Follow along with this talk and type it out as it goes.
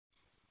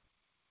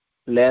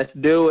Let's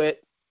do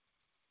it.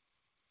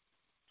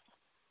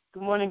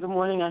 Good morning, good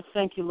morning. I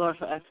thank you, Lord,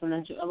 for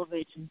exponential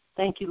elevation.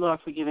 Thank you, Lord,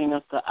 for giving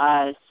us the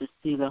eyes to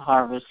see the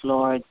harvest,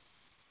 Lord.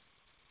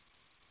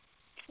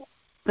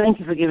 Thank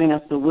you for giving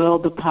us the will,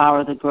 the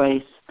power, the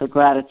grace, the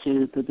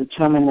gratitude, the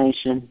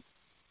determination,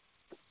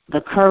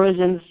 the courage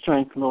and the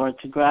strength, Lord,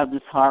 to grab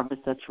this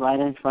harvest that's right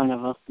in front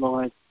of us,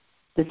 Lord.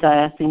 This I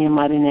ask in your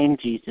mighty name,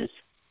 Jesus.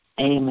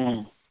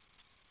 Amen.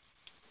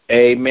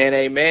 Amen,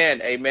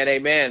 amen, amen,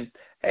 amen.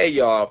 Hey,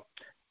 y'all,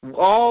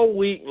 all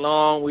week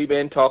long we've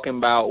been talking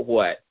about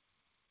what?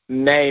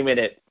 Naming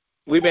it.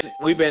 We've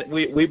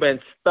been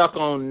stuck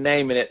on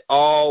naming it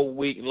all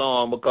week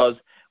long because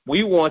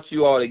we want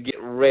you all to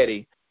get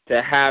ready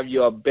to have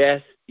your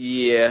best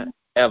year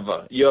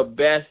ever. Your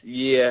best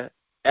year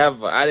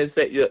ever. I didn't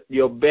say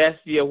your best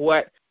year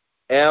what?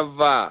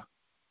 Ever.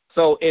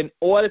 So in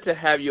order to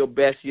have your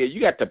best year, you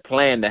got to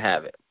plan to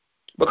have it.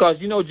 Because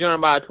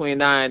Jeremiah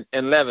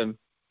 29:11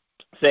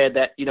 said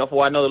that,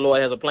 for I know the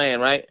Lord has a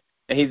plan, right?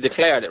 And he's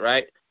declared it,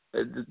 right?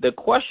 The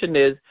question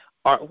is,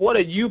 what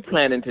are you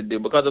planning to do?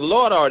 Because the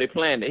Lord already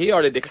planned it. He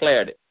already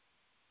declared it.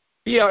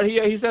 He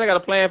said, I got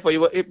a plan for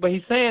you. But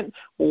he's saying,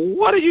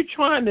 what are you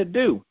trying to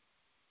do?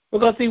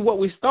 Because, see, what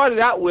we started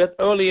out with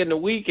early in the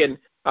week and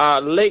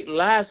late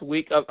last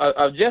week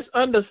of just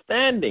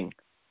understanding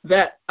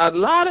that a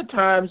lot of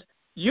times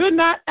you're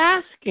not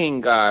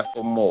asking God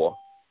for more.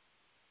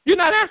 You're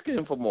not asking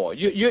him for more.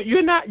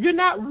 You're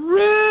not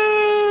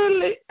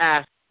really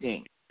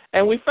asking.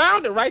 And we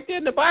found it right there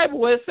in the Bible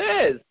where it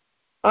says,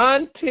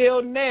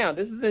 until now,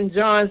 this is in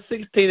John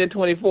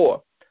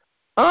 16:24.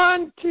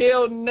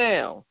 Until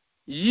now,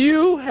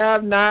 you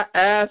have not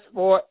asked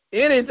for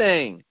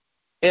anything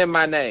in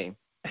my name.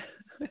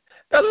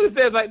 That's what it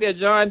says right there,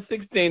 John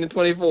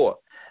 16:24.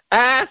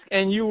 Ask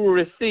and you will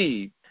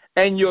receive,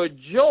 and your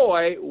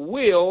joy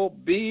will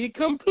be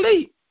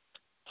complete.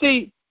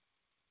 See,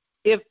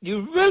 if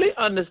you really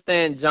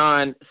understand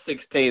John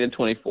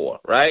 16:24,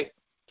 right?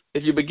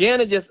 If you begin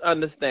to just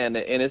understand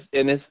it in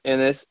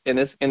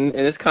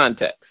this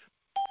context,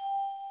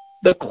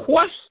 the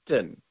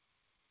question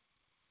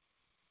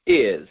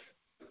is,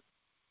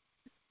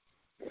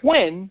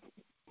 when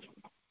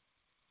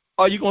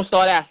are you going to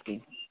start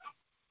asking?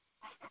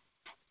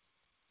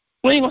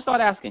 When are you going to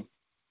start asking?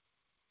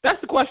 That's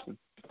the question.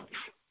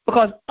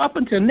 Because up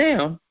until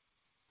now,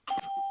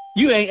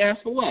 you ain't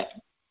asked for what?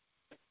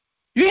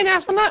 You ain't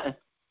asked for nothing.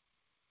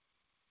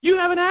 You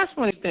haven't asked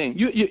for anything.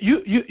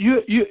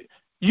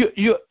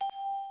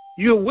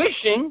 You're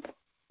wishing.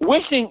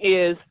 Wishing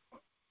is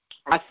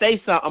I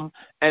say something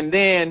and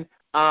then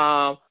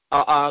a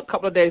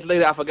couple of days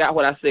later I forgot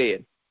what I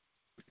said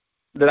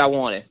that I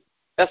wanted.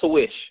 That's a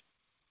wish.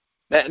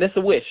 That's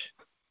a wish.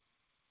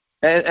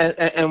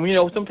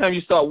 And sometimes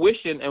you start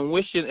wishing and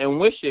wishing and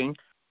wishing,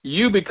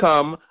 you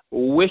become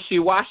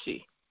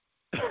wishy-washy.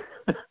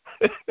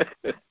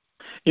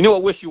 You know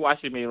what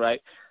wishy-washy mean,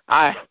 right?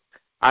 I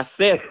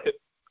said it,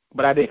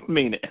 but I didn't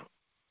mean it.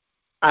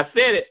 I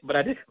said it, but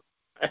I didn't.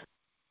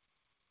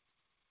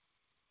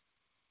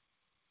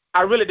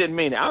 I really didn't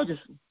mean it. I was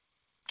just,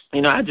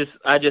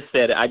 I just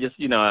said it.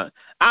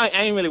 I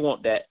ain't really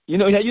want that. You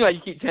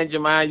keep changing your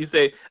mind. You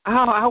say,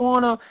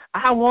 oh,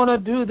 I wanna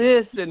do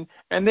this, and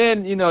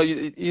then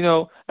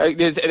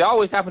it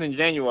always happens in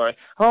January.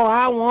 Oh,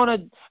 I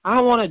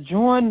wanna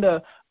join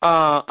the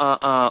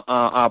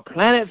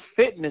Planet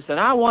Fitness, and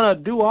I wanna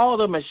do all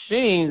the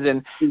machines,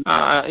 and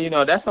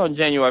that's on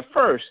January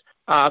 1st.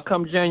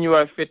 Come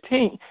January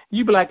 15th,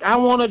 you be like, I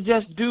want to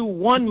just do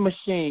one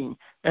machine,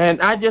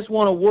 and I just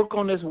want to work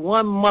on this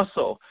one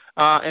muscle.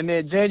 And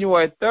then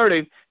January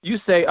 30th, you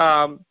say,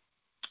 I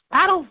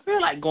don't feel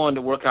like going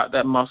to work out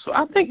that muscle.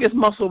 I think this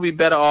muscle will be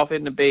better off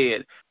in the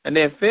bed. And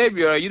then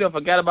February, you don't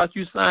forget about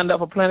you signed up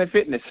for Planet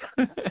Fitness.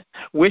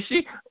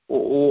 Wishy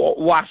or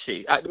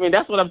washy. I mean,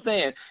 that's what I'm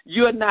saying.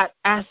 You're not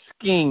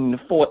asking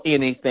for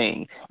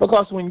anything.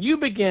 Because when you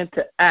begin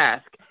to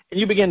ask, and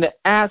you begin to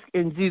ask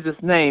in Jesus'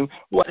 name,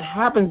 what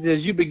happens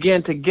is you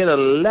begin to get a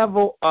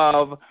level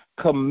of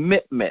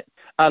commitment,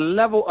 a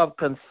level of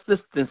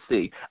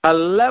consistency, a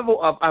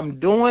level of I'm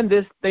doing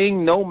this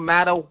thing no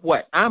matter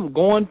what. I'm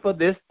going for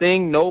this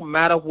thing no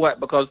matter what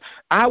because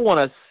I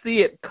want to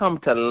see it come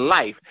to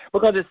life.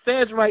 Because it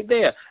says right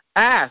there,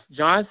 ask,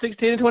 John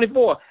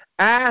 16:24,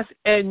 ask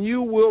and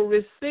you will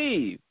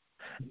receive,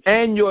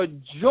 and your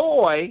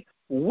joy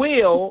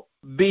will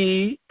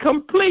be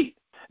complete.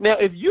 Now,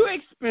 if you're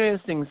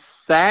experiencing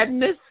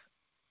sadness,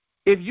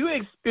 if you're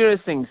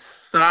experiencing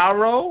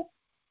sorrow,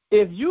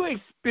 if you're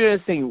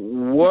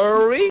experiencing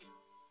worry,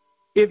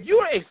 if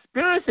you're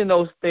experiencing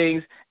those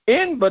things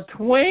in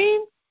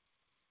between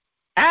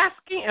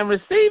asking and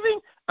receiving,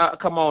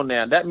 come on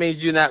now, that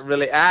means you're not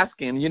really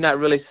asking. You're not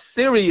really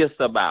serious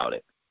about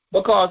it.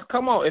 Because,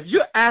 come on, if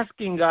you're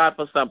asking God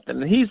for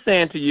something and he's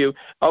saying to you,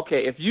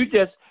 okay, if you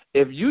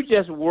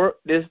just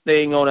work this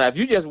thing on out, if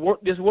you just work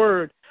this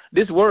word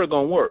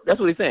going to work.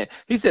 That's what he's saying.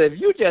 He said, if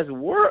you just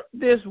work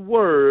this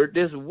word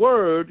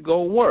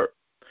going to work.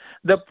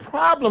 The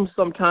problem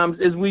sometimes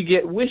is we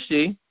get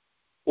wishy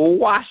or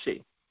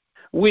washy.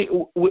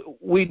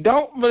 we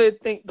don't really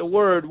think the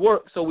word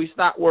works, so we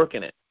stop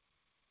working it.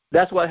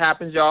 That's what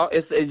happens, y'all.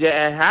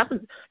 It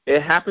happens.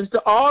 It happens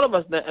to all of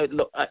us.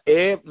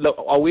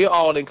 We're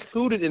all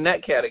included in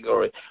that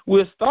category.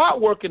 We'll start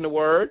working the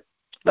word.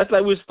 That's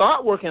like we'll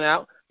start working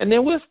out, and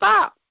then we'll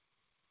stop.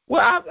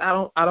 Well,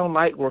 I don't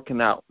like working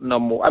out no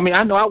more. I mean,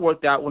 I know I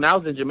worked out when I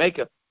was in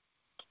Jamaica.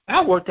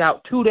 I worked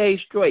out 2 days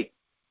straight.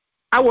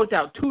 I worked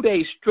out 2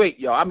 days straight,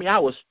 y'all. I mean, I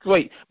was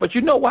straight. But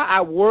you know why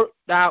I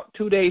worked out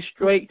 2 days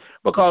straight?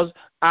 Because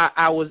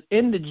I was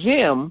in the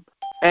gym,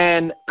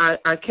 and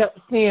I kept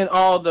seeing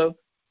all the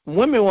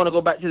women want to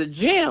go back to the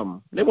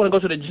gym. They want to go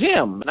to the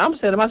gym. And I'm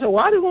saying to myself,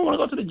 why do you want to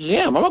go to the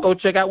gym? I'm going to go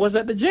check out what's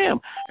at the gym.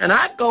 And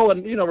I go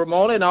and,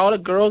 Ramona and all the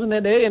girls in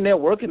there, they're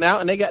working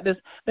out, and they got this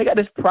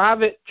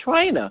private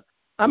trainer.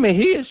 I mean,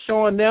 he is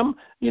showing them,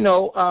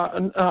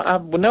 I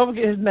will never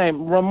get his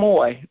name,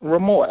 Ramoy.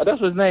 That's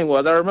what his name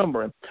was. I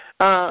remember him.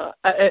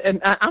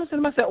 And I'm saying to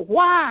myself,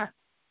 why?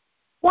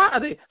 Why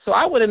are they? So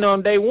I went in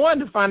on day one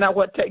to find out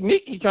what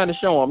technique he's trying to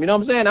show them. You know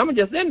what I'm saying? I'm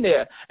just in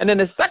there. And then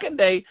the second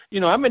day,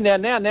 I'm in there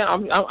now. Now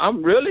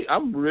I'm really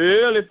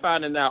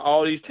finding out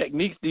all these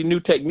techniques, these new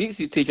techniques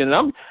he's teaching.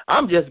 And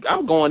I'm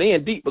going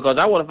in deep because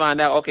I want to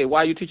find out, okay,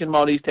 why are you teaching them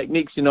all these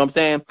techniques? You know what I'm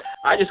saying?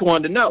 I just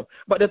wanted to know.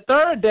 But the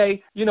third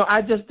day,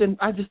 I just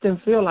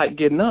didn't feel like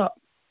getting up.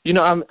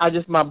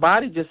 My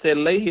body just said,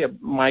 lay here,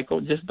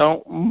 Michael. Just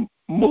don't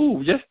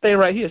move. Just stay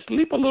right here.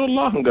 Sleep a little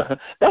longer.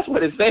 That's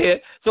what it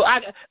said. So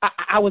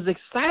I was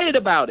excited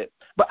about it,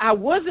 but I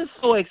wasn't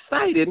so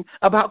excited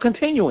about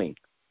continuing.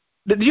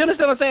 Do you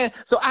understand what I'm saying?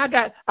 So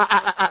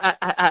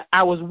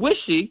I was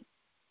wishy-washy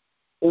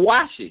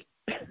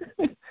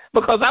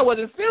because I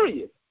wasn't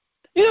serious.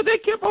 They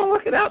kept on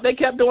working out. They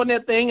kept doing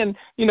their thing, and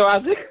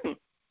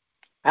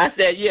I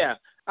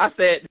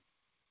said,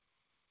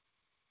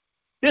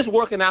 this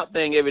working out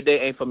thing every day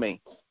ain't for me.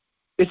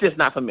 It's just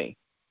not for me.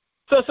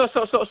 So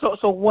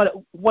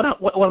what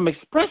I'm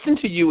expressing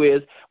to you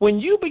is when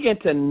you begin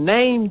to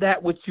name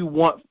that which you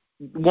want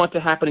to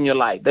happen in your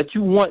life, that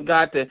you want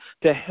God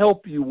to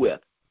help you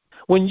with,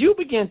 when you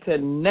begin to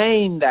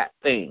name that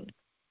thing,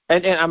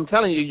 and I'm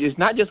telling you, it's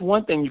not just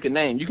one thing you can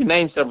name. You can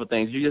name several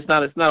things. It's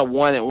not a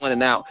one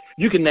and out.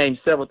 You can name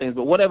several things,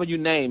 but whatever you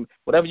name,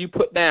 whatever you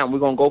put down, we're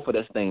gonna go for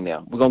this thing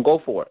now. We're gonna go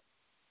for it.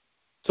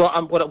 So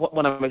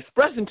what I'm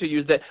expressing to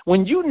you is that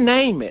when you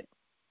name it,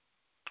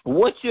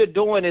 what you're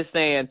doing is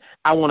saying,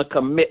 I want to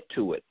commit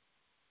to it.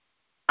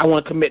 I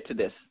want to commit to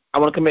this. I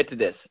want to commit to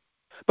this.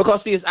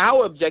 Because, see, it's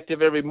our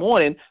objective every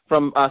morning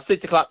from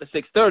 6 o'clock to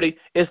 6:30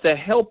 is to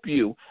help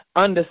you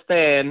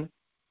understand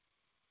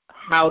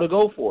how to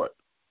go for it,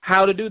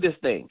 how to do this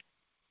thing.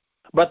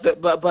 But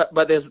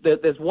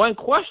there's one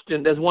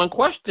question. There's one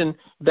question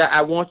that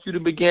I want you to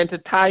begin to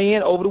tie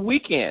in over the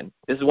weekend.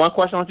 There's one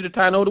question I want you to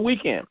tie in over the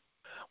weekend.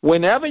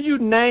 Whenever you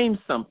name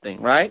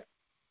something, right,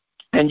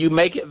 and you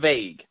make it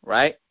vague,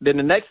 right, then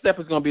the next step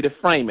is going to be to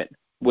frame it.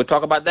 We'll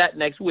talk about that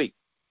next week.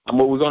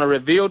 We're going to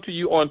reveal to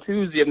you on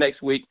Tuesday of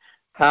next week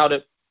how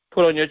to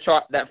put on your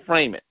chart that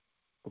frame it.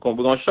 We're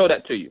going to show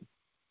that to you.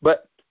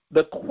 But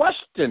the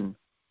question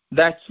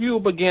that you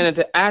begin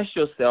to ask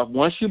yourself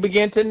once you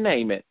begin to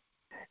name it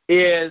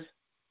is,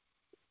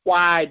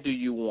 why do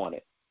you want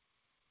it?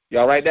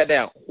 Y'all write that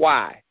down.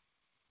 Why?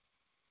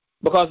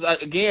 Because,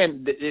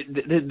 again,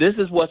 this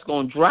is what's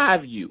going to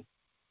drive you.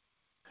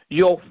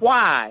 Your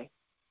why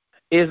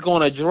is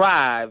going to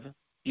drive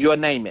your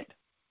name it.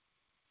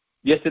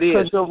 Yes, it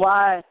is. Because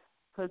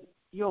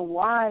your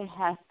why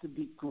has to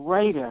be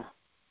greater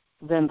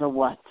than the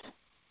what.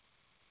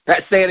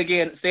 Say it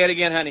again. Say it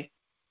again, honey.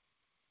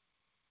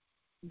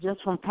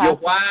 Just from past your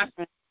why?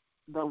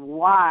 The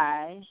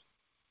why,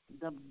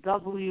 the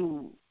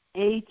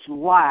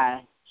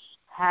WHY,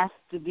 has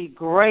to be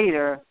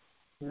greater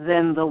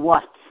than the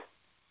what.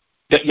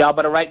 Y'all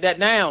better write that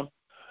down.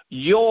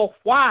 Your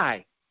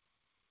why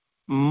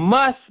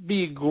must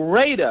be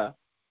greater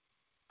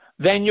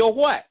than your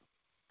what.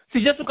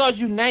 See, just because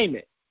you name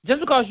it,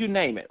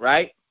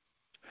 right,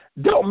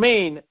 don't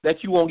mean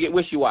that you won't get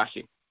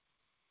wishy-washy.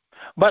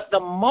 But the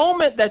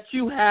moment that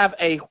you have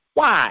a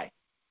why,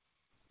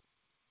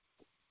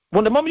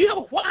 when the moment you have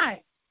a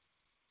why,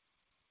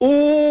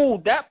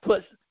 that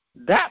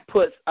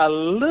puts a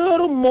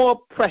little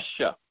more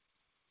pressure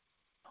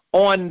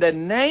on the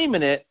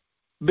naming it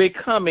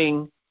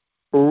becoming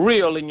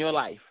real in your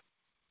life.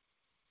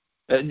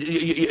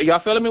 Y'all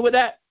feeling me with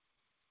that?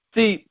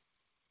 See,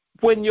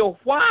 when your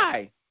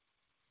why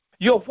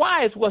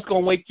is what's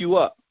going to wake you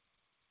up.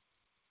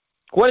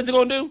 What is it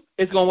going to do?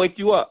 It's going to wake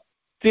you up.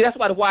 See, that's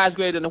why the why is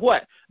greater than the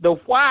what. The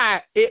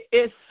why,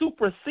 it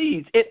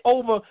supersedes, it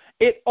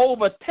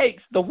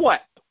overtakes the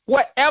what.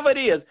 Whatever it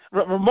is.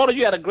 Ramona,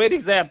 you had a great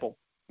example.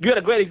 You had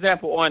a great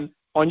example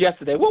on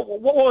yesterday. What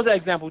was that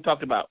example we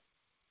talked about?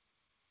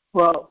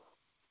 Well,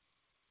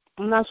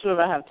 I'm not sure if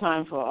I have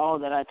time for all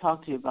that I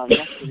talked to you about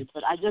yesterday,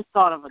 but I just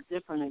thought of a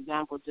different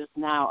example just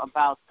now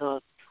about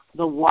the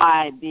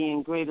why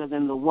being greater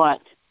than the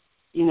what.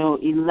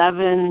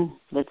 11,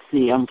 let's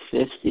see, I'm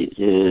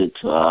 52,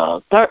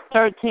 12,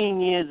 13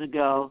 years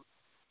ago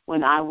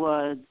when I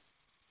was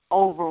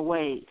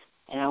overweight.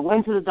 And I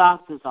went to the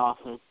doctor's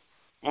office,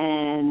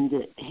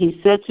 and he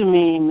said to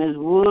me, Ms.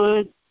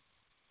 Wood,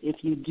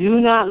 if you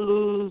do not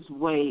lose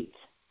weight,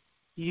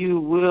 you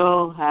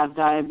will have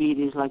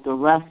diabetes like the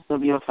rest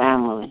of your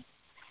family.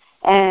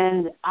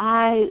 And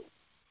I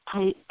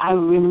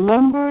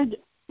remembered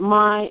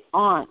my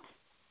aunt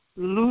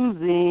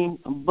losing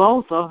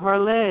both of her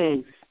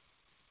legs.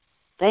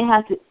 They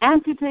had to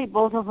amputate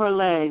both of her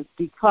legs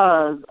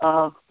because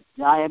of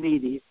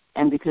diabetes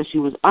and because she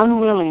was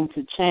unwilling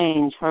to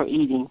change her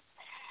eating.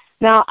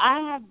 Now,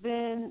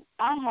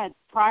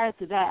 prior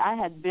to that, I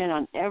had been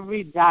on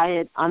every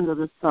diet under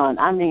the sun.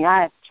 I mean,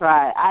 I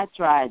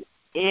tried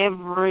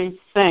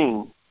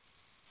everything.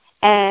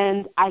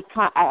 And I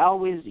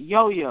always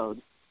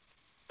yo-yoed.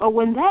 But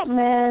when that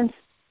man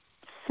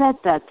said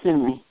that to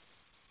me,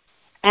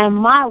 and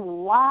my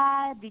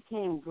why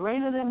became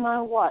greater than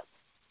my what.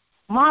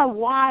 My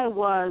why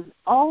was,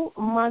 oh,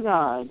 my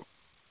God,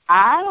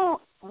 I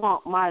don't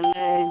want my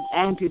legs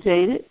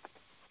amputated.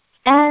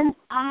 And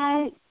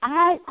I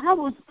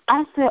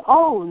said,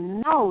 oh,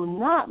 no,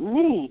 not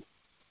me.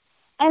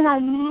 And I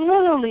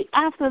literally,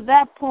 after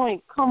that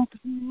point,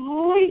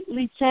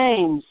 completely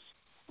changed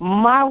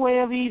my way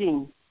of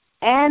eating.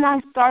 And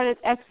I started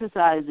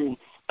exercising.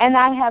 And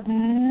I have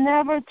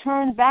never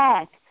turned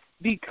back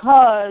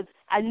because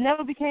I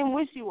never became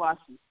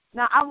wishy-washy.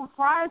 Now,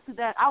 prior to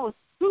that, I was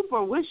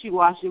super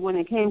wishy-washy when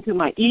it came to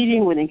my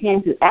eating, when it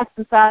came to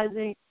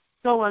exercising,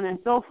 so on and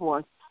so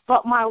forth.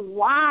 But my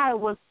why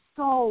was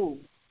so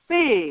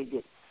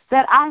big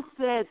that I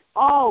said,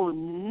 oh,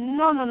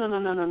 no,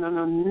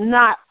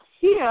 not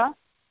here.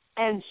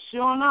 And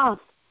sure enough,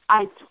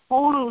 I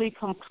totally,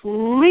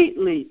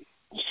 completely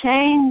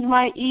changed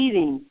my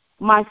eating,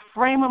 my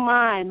frame of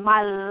mind,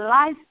 my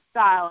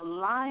lifestyle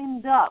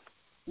lined up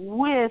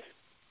with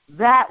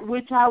that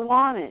which I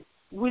wanted,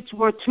 which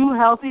were two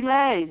healthy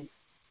legs.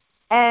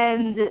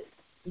 And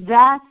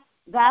that's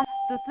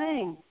the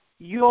thing.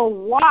 Your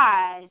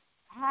why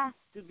has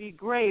to be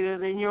greater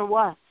than your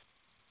what.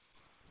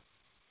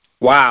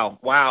 Wow.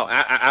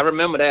 I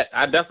remember that.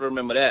 I definitely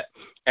remember that.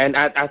 And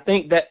I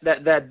think that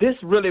this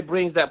really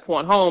brings that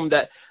point home,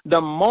 that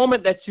the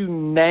moment that you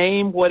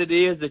name what it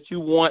is that you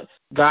want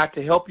God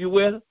to help you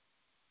with,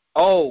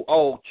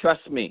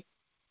 trust me,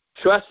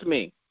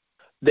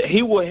 that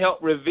He will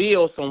help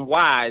reveal some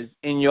whys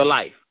in your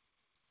life.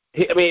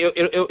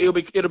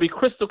 It'll be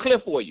crystal clear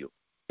for you.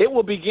 It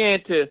will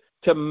begin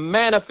to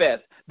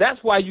manifest.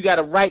 That's why you got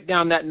to write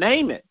down that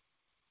name it.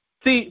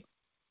 See,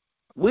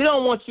 we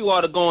don't want you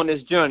all to go on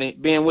this journey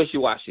being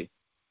wishy-washy.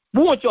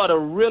 We want you all to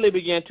really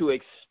begin to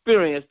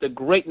experience the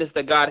greatness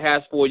that God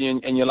has for you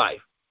in your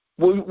life.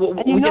 We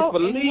just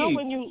believe.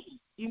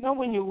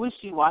 When you're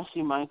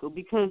wishy-washy, Michael,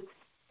 because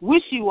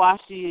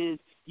wishy-washy is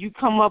you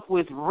come up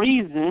with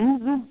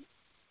reasons,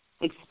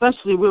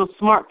 especially real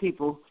smart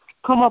people,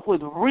 come up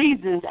with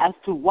reasons as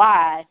to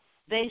why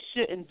they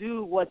shouldn't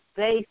do what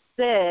they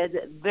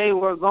said they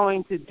were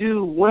going to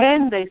do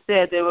when they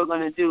said they were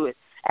going to do it.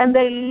 And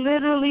they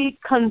literally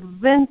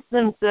convince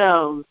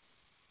themselves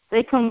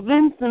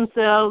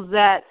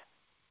that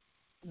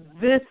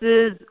this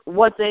is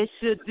what they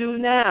should do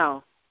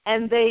now.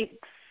 And they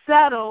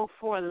settle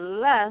for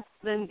less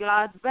than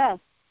God's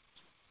best.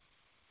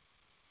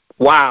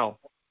 Wow.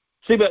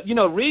 See, but,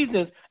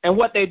 reasons, and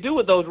what they do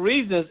with those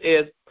reasons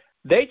is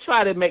they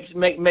try to make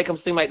them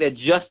seem like they're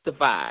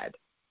justified.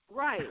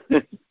 Right.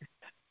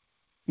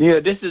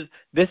 This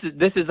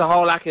is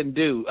all I can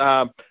do.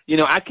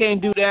 I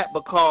can't do that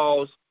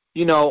because,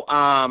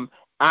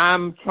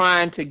 I'm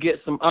trying to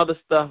get some other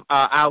stuff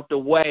out the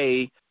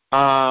way.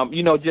 I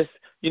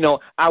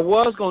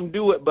was going to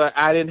do it, but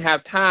I didn't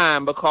have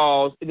time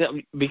because,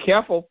 be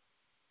careful,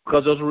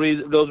 because those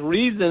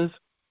reasons,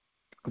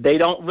 they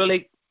don't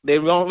really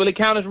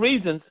count as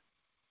reasons.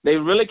 They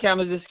really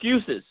count as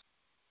excuses.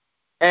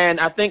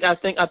 And I think on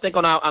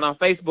our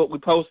Facebook we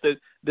posted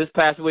this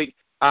past week,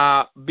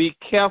 be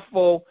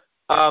careful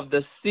of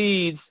the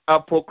seeds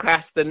of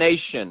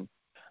procrastination,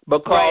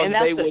 because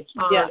they will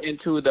turn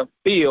into the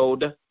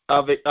field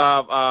of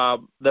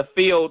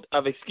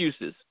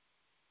excuses.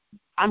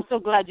 I'm so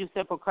glad you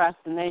said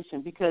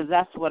procrastination, because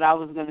that's what I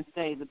was going to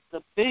say.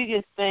 The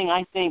biggest thing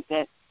I think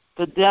that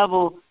the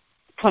devil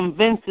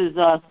convinces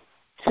us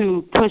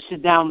to push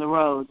it down the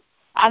road.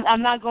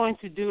 I'm not going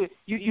to do it.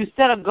 You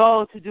set a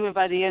goal to do it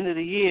by the end of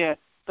the year,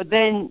 but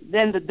then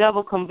the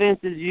devil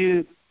convinces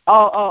you,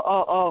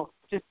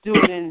 just do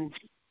it in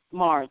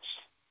March.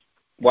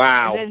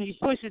 Wow. And then you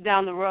push it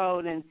down the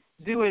road and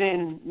do it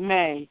in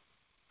May.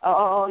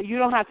 You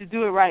don't have to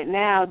do it right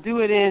now. Do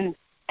it in,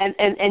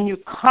 and you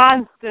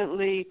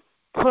constantly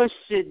push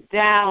it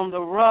down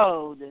the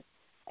road.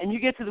 And you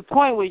get to the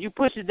point where you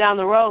push it down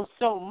the road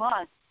so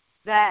much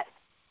that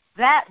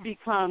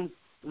becomes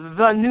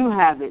the new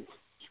habit,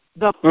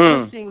 the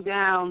pushing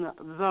down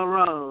the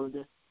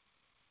road.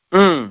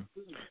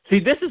 See,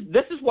 this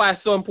is why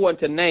it's so important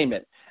to name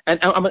it. And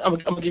I'm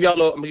gonna give y'all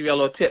a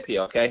little tip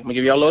here, okay? I'm gonna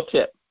give y'all a little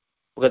tip,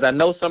 because I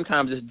know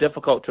sometimes it's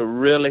difficult to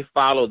really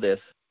follow this.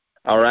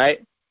 All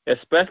right,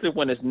 especially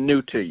when it's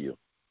new to you.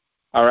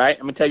 All right?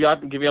 I'm going to tell you, I'll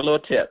give you a little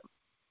tip.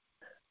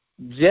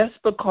 Just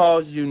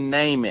because you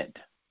name it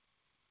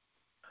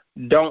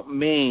don't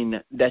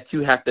mean that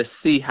you have to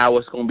see how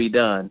it's going to be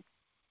done.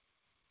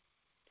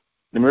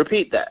 Let me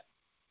repeat that.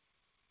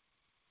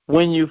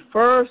 When you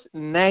first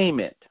name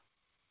it,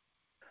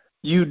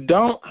 you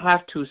don't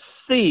have to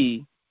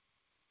see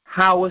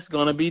how it's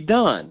going to be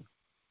done.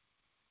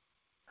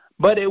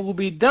 But it will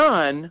be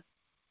done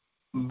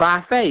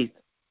by faith.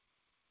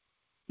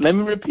 Let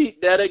me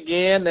repeat that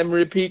again.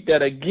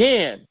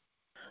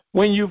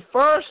 When you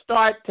first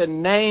start to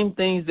name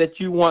things that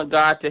you want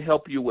God to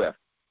help you with,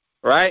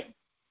 right?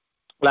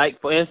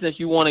 Like, for instance,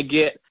 you want to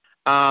get,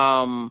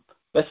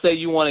 let's say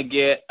you want to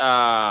get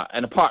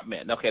an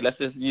apartment. Okay, let's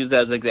just use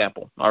that as an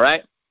example, all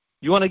right?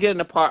 You want to get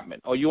an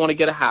apartment, or you want to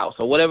get a house,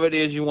 or whatever it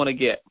is you want to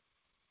get.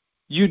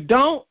 You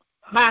don't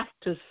have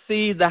to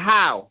see the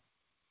how.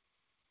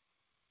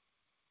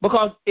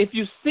 Because if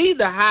you see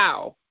the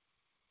how,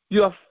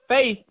 your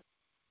faith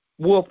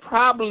will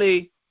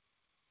probably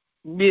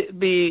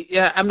be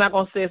I'm not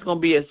going to say it's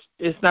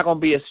not going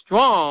to be as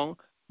strong,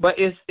 but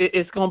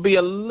it's going to be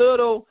a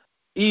little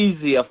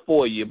easier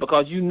for you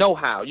because you know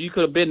how. You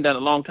could have been done a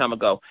long time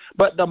ago.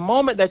 But the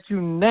moment that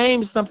you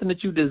name something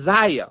that you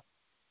desire,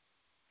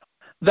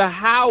 the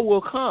how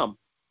will come.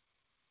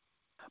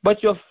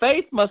 But your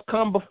faith must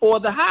come before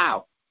the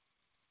how.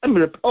 This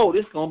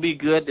is going to be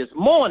good this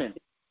morning.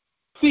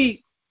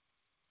 See,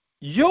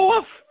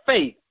 your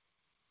faith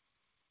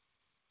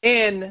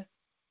in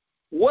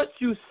what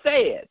you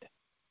said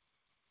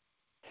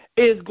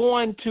is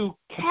going to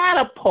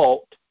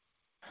catapult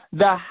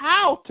the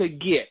how to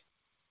get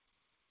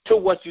to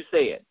what you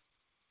said.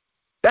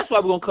 That's why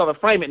we're going to cover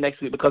frame it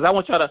next week, because I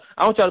want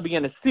y'all to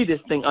begin to see this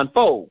thing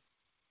unfold.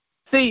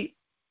 See,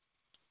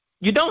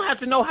 you don't have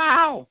to know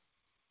how.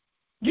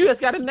 You just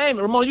got to name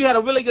it. Ramona, you had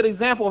a really good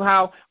example of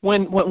how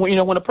when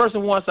a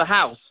person wants a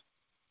house,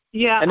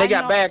 and they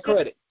got bad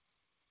credit.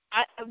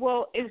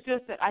 It's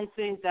just that I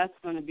think that's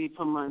going to be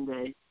for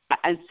Monday.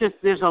 It's just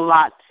there's a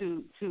lot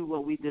to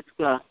what we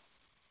discussed.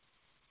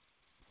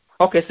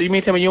 Okay, so you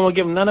mean tell me you won't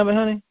give them none of it,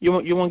 honey? You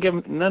won't give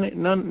them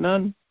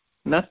none?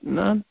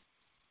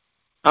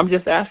 I'm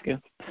just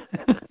asking.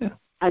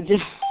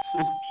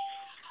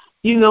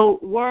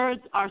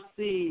 Words are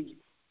seeds.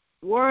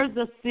 Words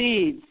are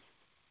seeds.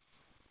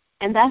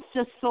 And that's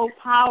just so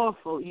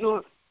powerful.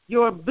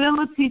 Your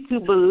ability to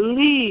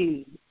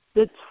believe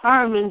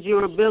determines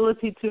your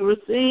ability to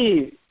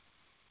receive.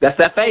 That's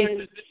that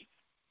faith.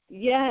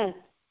 Yes.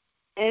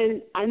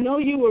 And I know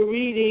you were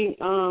reading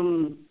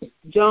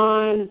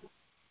John,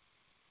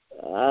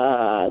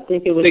 I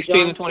think it was 16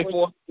 John and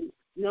 24?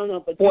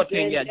 No, but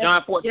 14,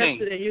 John 14.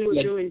 Yesterday you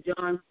were doing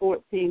John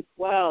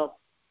 14:12.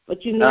 But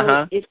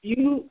if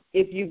you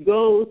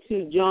go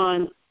to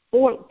John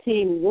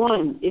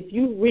 14:1, if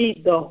you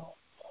read the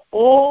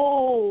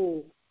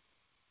whole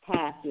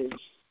passage,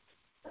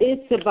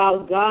 it's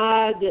about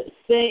God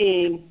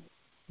saying,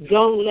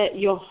 don't let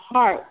your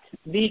heart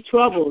be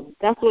troubled.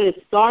 That's what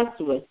it starts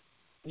with.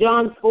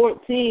 John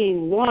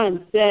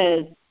 14:1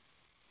 says,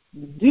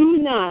 do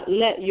not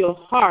let your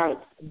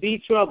heart be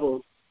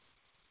troubled.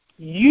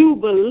 You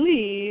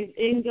believe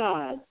in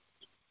God.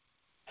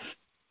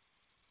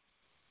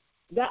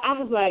 I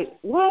was like,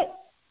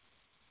 what?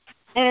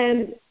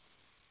 And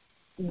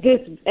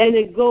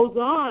it goes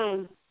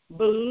on,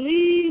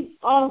 believe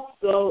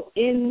also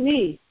in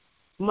me.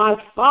 My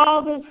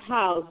Father's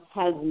house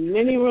has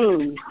many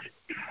rooms.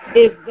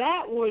 If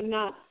that were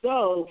not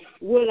so,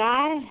 would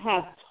I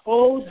have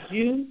told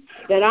you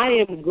that I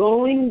am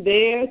going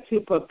there to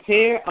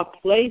prepare a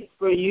place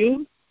for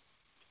you?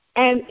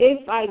 And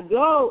if I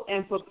go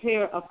and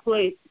prepare a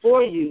place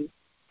for you,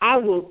 I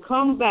will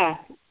come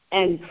back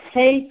and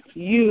take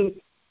you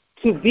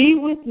to be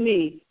with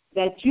me,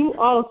 that you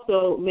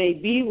also may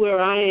be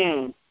where I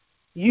am.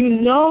 You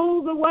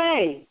know the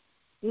way.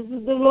 This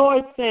is the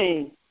Lord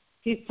saying.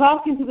 He's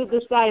talking to the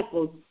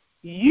disciples.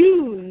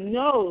 You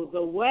know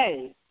the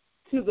way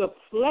to the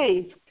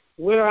place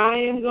where I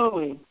am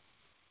going.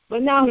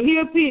 But now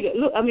hear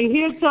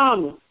hear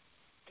Thomas.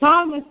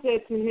 Thomas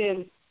said to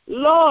him,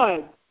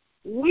 Lord,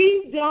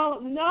 we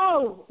don't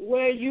know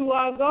where you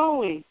are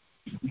going,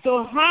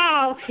 so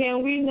how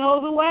can we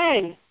know the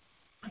way?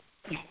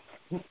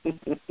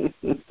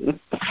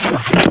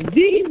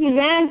 Jesus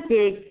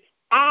answered,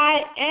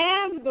 I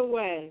am the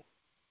way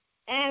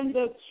and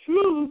the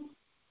truth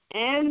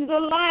and the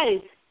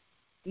life.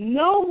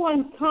 No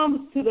one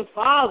comes to the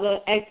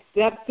Father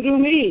except through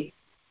me.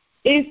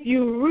 If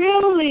you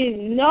really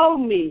know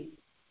me,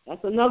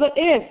 that's another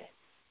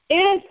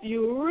if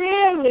you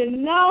really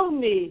know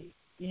me,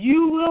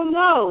 you will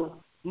know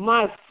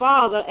my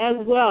Father as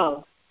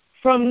well.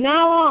 From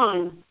now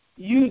on,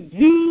 you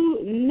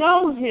do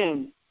know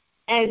him,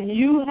 and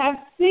you have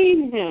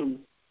seen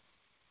him.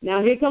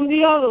 Now here comes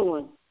the other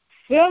one.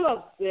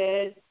 Philip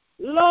said,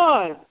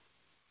 Lord,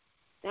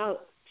 now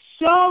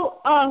show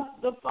us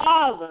the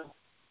Father,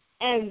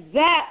 and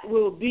that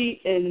will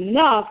be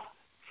enough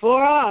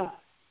for us.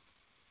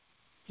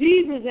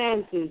 Jesus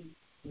answered,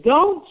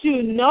 don't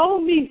you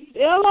know me,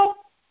 Philip?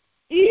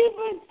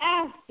 even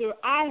after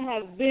I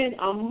have been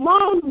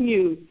among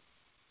you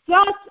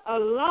such a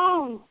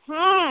long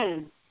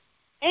time,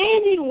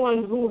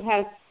 anyone who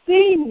has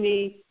seen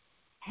me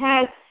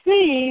has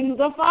seen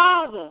the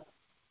Father.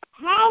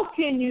 How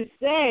can you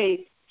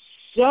say,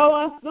 show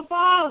us the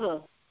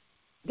Father?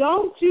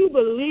 Don't you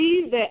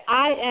believe that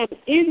I am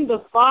in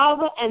the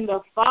Father and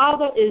the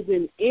Father is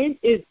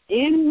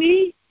in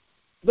me?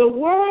 The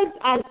words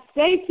I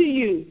say to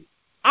you,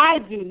 I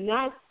do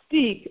not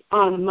speak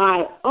on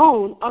my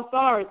own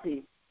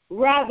authority.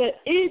 Rather,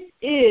 it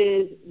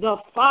is the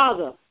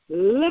Father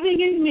living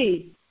in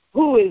me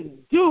who is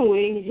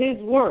doing his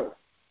work.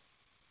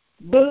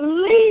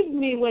 Believe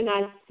me when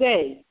I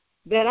say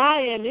that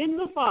I am in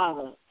the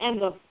Father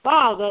and the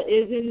Father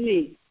is in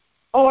me.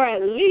 Or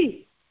at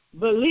least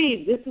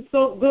believe, this is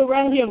so good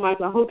right here,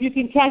 Michael. I hope you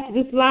can catch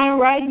this line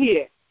right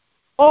here.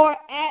 Or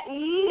at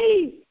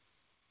least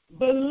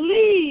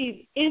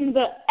believe in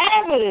the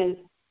evidence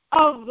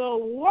of the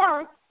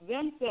works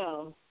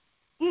themselves.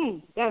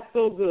 That's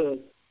so good.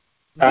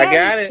 I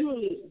got it.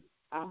 Truly,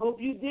 I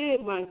hope you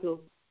did,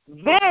 Michael.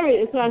 Very,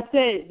 as I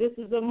said, this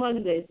is a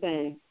Monday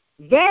thing.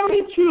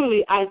 Very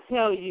truly, I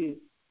tell you,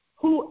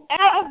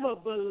 whoever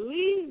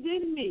believes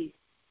in me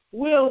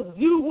will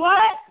do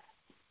what?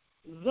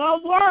 The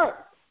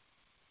work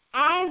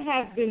I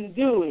have been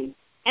doing,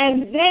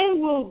 and they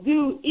will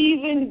do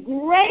even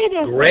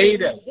greater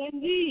things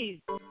than these,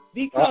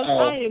 because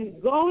I am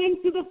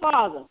going to the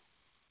Father,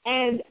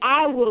 and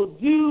I will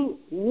do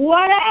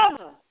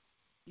whatever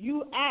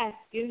you ask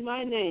in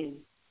my name,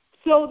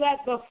 so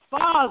that the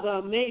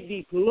Father may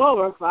be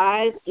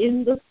glorified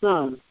in the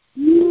Son.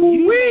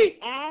 You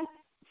can ask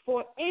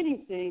for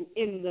anything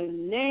in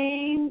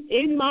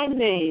my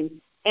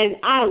name, and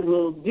I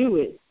will do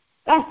it.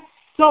 That's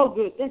so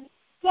good. There's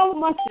so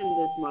much in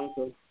this,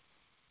 Michael.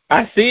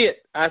 I see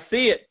it.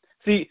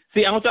 See,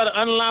 I want y'all to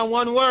underline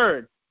one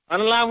word.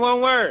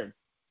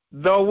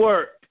 The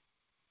work.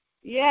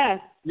 Yes.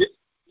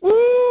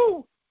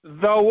 Woo!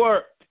 The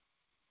work.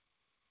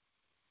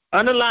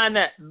 Underline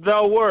that,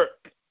 the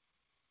work.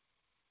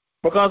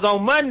 Because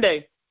on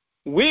Monday,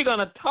 we're going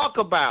to talk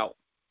about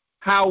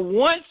how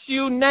once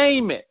you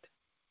name it,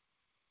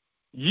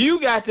 you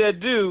got to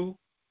do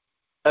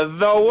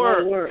the work.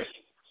 The work.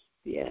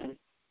 Yes.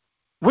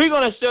 We're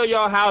going to show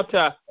y'all how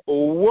to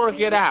work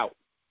it out.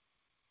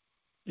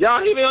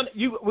 Y'all, we're going to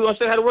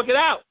show you how to work it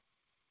out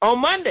on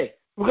Monday,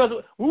 because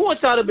we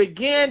want y'all to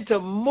begin to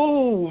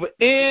move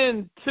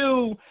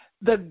into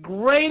the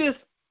greatest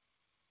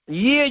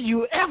year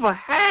you ever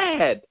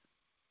had.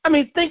 I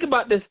mean, think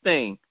about this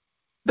thing.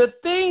 The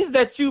things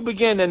that you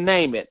begin to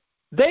name it,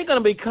 they're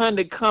going to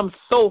come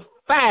so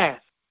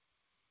fast.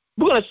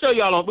 We're going to show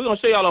y'all on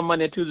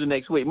Monday and Tuesday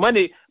next week.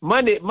 Monday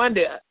we're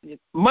going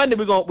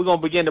to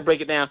begin to break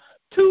it down.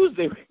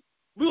 Tuesday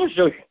we're going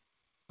to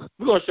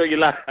show you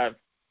live.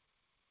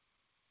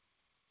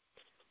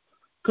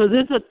 Because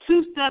it's a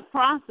two-step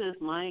process,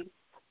 Mike,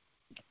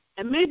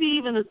 and maybe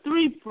even a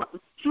three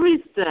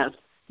steps.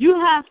 You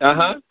have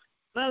to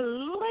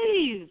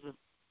believe.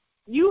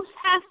 You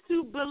have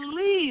to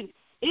believe.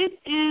 It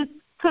is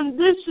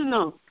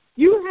conditional.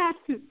 You have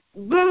to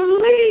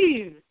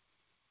believe.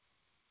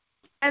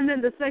 And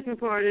then the second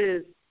part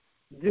is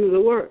do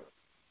the work.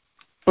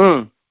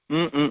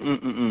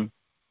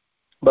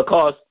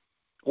 Because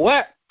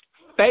what?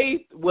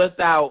 Faith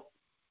without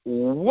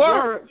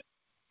work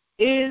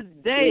is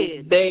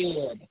dead.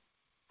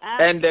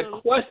 And the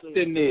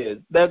question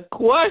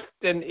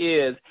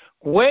is,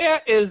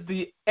 where is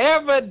the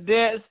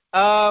evidence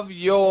of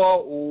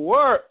your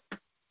work?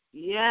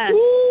 Yes.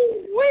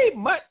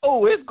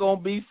 It's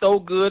gonna be so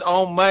good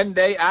on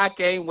Monday. I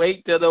can't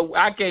wait till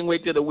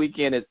the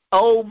weekend is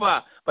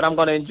over. But I'm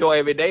gonna enjoy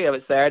every day of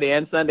it, Saturday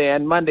and Sunday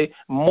and Monday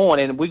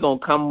morning. We're gonna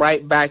come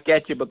right back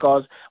at you,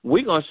 because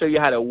we're gonna show you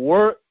how to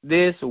work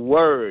this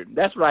word.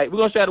 That's right. We're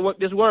gonna show you how to work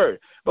this word,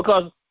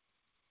 because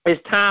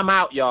it's time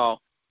out,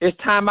 y'all. It's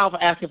time out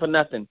for asking for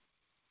nothing.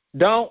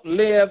 Don't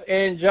live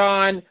in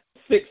John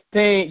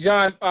 14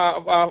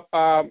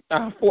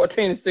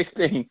 and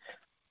 16.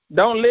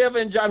 Don't live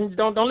in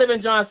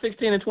John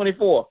 16 and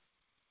 24.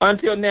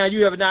 Until now,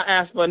 you have not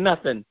asked for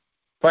nothing,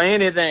 for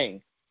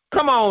anything.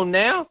 Come on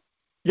now,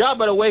 y'all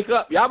better wake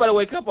up. Y'all better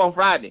wake up on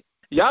Friday.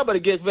 Y'all better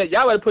get ready.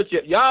 Y'all better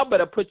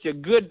put your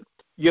good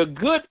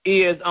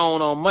ears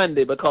on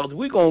Monday, because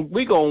we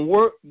gonna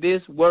work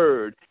this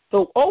word.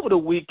 So over the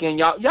weekend,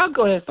 y'all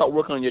go ahead and start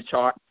working on your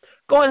chart.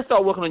 Go ahead and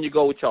start working on your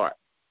goal chart.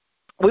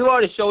 We've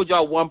already showed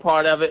y'all one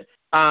part of it.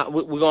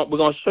 We're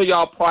gonna show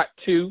y'all part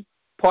two.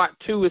 Part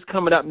 2 is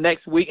coming up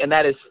next week, and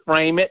that is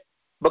frame it,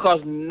 because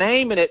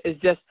naming it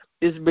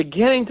is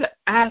beginning to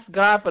ask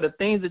God for the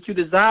things that you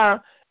desire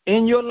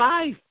in your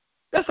life.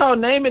 That's all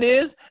naming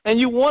is, and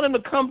you want them to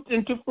come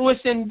into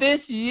fruition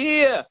this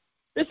year.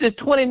 This is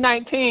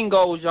 2019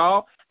 goals,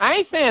 y'all. I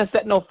ain't saying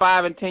set no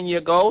 5 and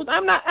 10-year goals.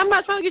 I'm not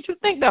trying to get you to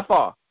think that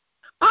far.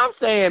 I'm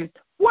saying,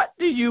 what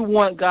do you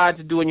want God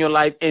to do in your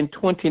life in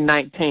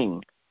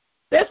 2019?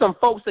 There's some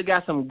folks that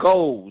got some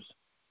goals,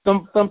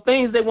 some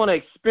things they want to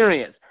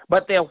experience.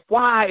 But their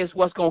why is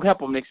what's going to help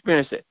them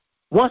experience it.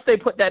 Once they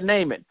put that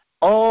name in,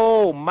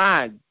 oh,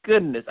 my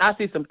goodness. I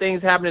see some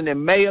things happening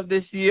in May of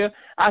this year.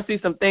 I see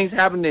some things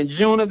happening in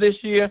June of this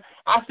year.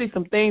 I see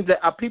some things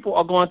that people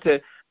are going to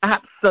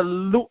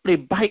absolutely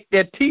bite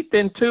their teeth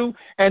into.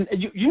 And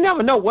you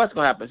never know what's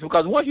going to happen,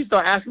 because once you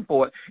start asking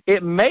for it,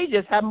 it may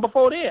just happen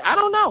before then. I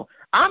don't know.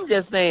 I'm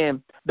just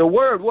saying the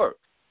word works.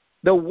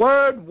 The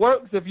word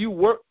works if you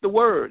work the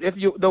word.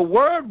 The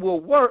word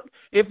will work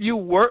if you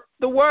work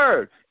the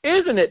word.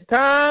 Isn't it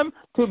time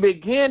to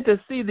begin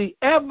to see the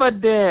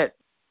evidence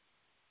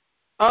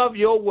of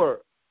your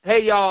work?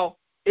 Hey, y'all,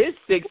 it's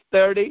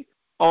 6:30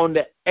 on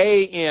the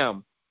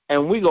a.m.,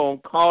 and we're going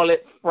to call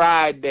it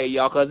Friday,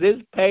 y'all, because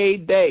it's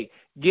payday.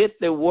 Get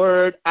the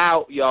word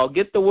out, y'all.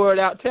 Get the word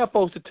out. Tell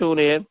folks to tune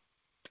in.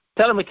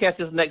 Tell them to catch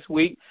us next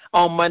week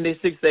on Monday,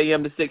 6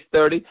 a.m. to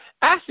 6:30.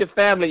 Ask your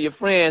family, your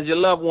friends, your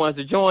loved ones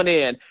to join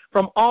in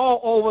from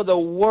all over the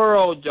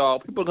world, y'all.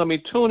 People are going to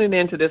be tuning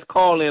into this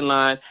call-in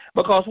line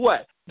because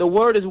what? The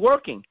word is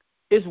working.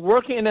 It's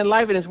working in their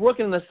life, and it's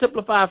working in a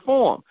simplified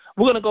form.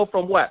 We're going to go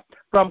from what?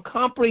 From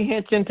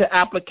comprehension to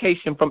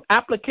application, from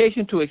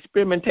application to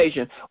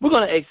experimentation. We're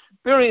going to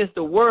experience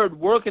the word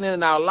working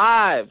in our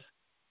lives.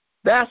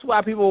 That's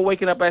why people are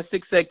waking up at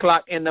 6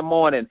 o'clock in the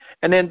morning.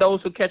 And then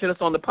those who catching us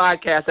on the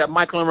podcast at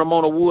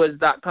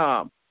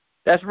michaelandramonawoods.com.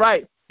 That's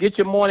right. Get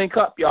your morning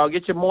cup, y'all.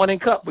 Get your morning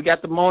cup. We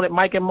got the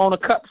Mike and Mona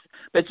cups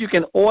that you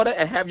can order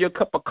and have your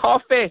cup of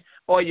coffee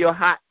or your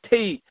hot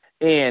tea.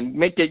 And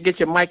get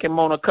your Mike and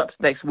Mona cups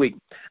next week.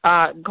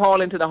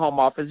 Call into the home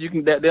office. They'll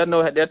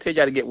tell you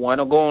how to get one,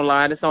 or go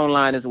online. It's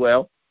online as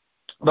well.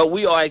 But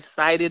we are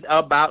excited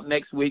about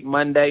next week,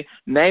 Monday.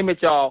 Name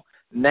it, y'all.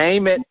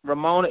 Name it,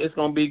 Ramona. It's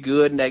gonna be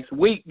good next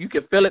week. You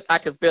can feel it. I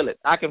can feel it.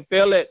 I can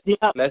feel it.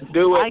 Yep. Let's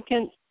do it. I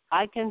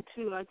can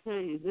too. I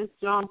tell you, this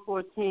John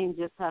 14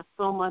 just has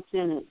so much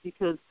in it,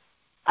 because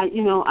I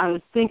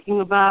was thinking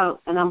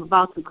about, and I'm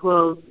about to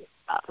close.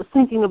 I was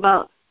thinking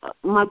about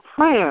my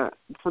prayer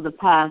for the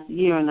past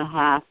year and a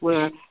half,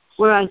 where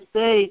I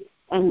say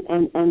and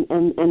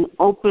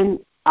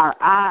open our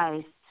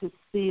eyes to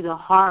see the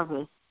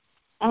harvest.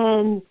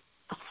 And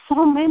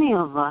so many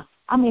of us,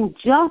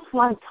 just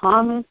like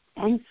Thomas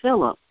and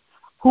Philip,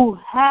 who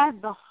had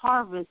the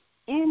harvest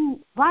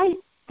right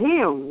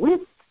there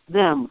with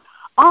them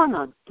on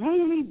a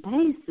daily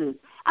basis.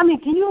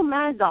 Can you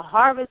imagine the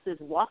harvest is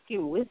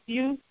walking with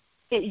you?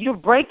 You're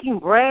breaking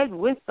bread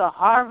with the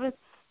harvest,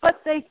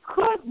 but they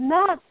could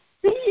not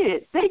see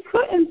it. They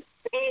couldn't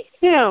see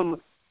him.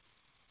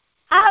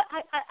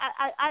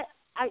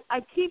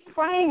 I keep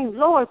praying,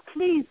 Lord,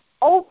 please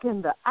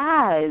open the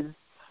eyes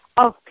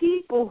of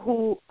people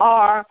who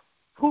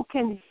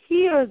can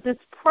hear this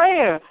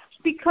prayer,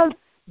 because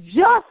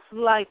just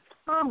like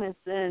Thomas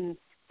and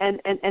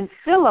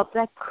Philip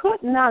that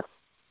could not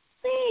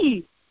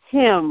see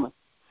him,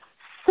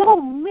 so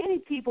many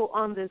people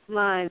on this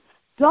line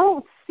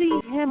don't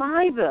see him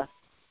either.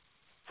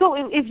 So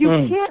if you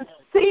can't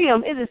see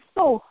him, it is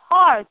so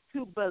hard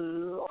to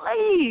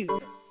believe.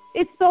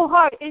 It's so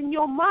hard. In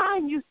your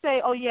mind, you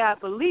say, oh, yeah, I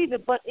believe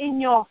it. But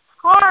in your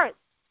heart,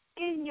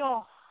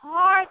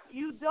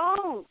 you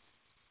don't.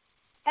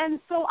 And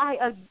so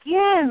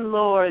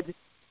Lord,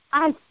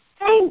 I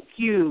thank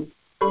you.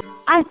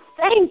 I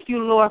thank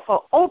you, Lord,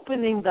 for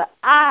opening the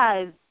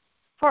eyes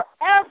for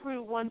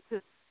everyone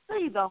to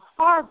see the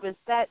harvest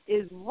that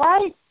is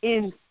right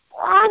in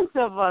front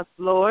of us,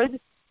 Lord.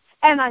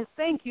 And I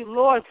thank you,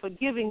 Lord, for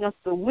giving us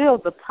the will,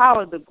 the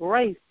power, the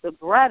grace, the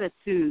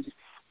gratitude,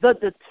 the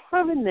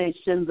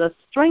determination, the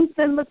strength,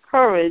 and the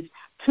courage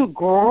to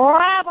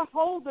grab a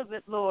hold of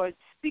it, Lord,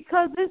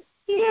 because it's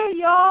here,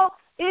 y'all.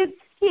 It's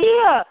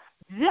here,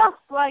 just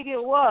like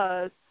it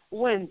was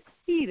when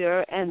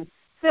Peter and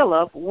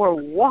Philip were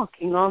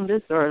walking on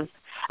this earth.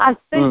 I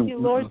thank you,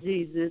 Lord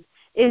Jesus.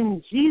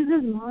 In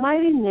Jesus'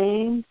 mighty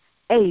name,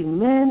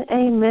 amen,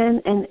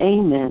 amen, and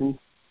amen.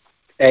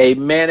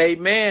 Amen,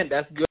 amen.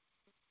 That's good.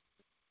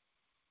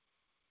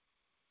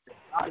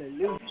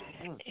 Hallelujah.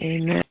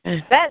 Amen.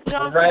 That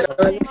John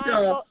 14,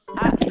 Michael.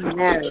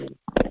 Amen.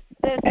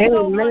 There's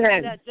so much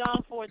in that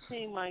John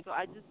 14, Michael.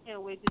 I just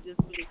can't wait to just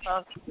really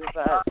talk to you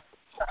about it.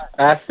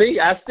 I see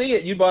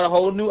it. You brought a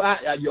whole new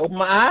eye. You opened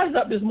my eyes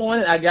up this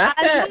morning. I got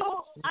that.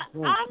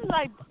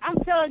 I'm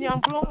telling you,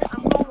 I'm blown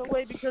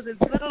away, because it's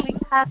literally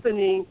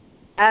happening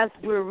as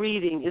we're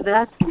reading.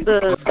 That's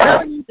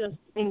just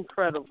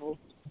incredible.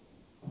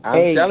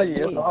 I'm telling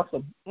you, it's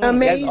awesome.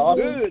 Amazing. That's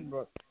good,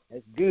 bro.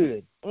 That's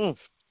good.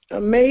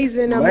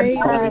 Amazing. That's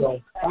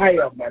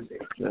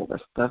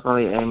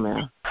definitely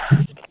amen.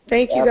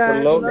 Thank you,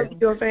 guys. Love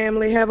your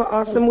family. Have an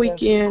awesome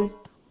weekend.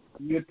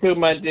 You too,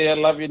 my dear.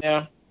 Love you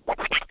now.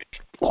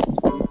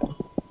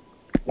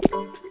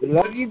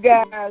 Love you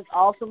guys.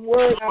 Awesome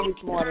word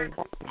this morning.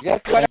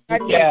 Just what I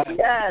need.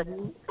 Yes.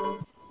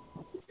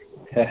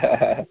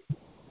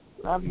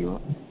 Love you.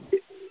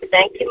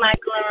 Thank you,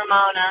 Michael and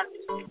Ramona.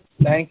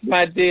 Thanks,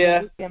 my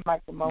dear.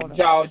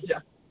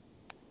 Georgia.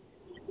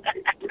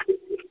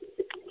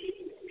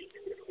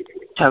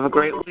 Have a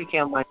great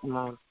weekend, Michael and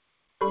Ramona.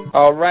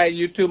 All right,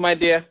 you too, my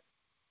dear.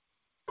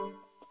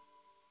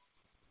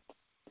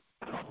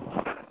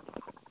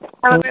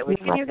 Have a great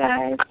weekend, you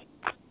guys.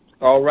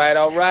 All right,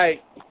 all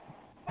right.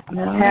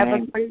 Have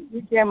a great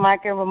weekend,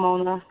 Mike and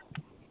Ramona.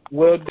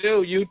 Will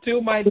do. You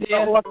too, my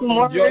dear.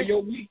 Enjoy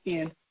your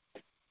weekend.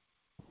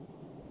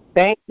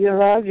 Thank you.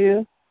 Love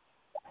you.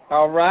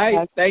 All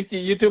right. Thank you.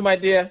 You too, my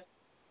dear.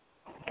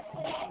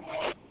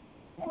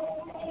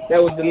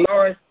 That was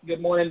Dolores.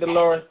 Good morning,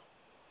 Dolores.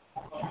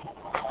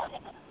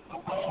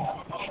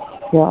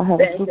 Y'all have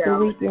a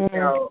super weekend.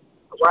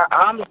 Well,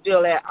 I'm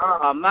still at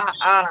my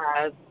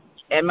eyes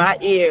and my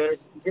ears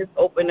just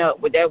open up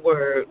with that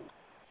word.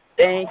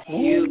 Thank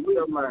you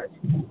so much.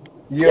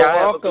 You're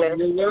welcome.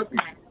 You're welcome.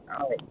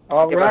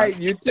 All right.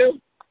 You too.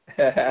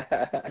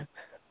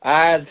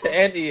 Eyes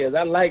and ears.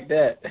 I like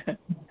that.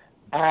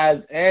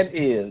 Eyes and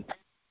ears.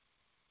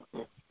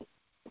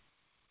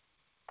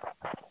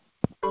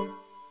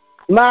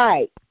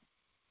 Mike.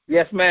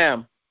 Yes,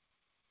 ma'am.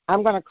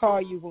 I'm going to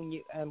call you when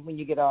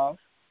you get off.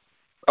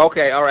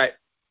 Okay. All right.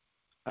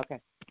 Okay.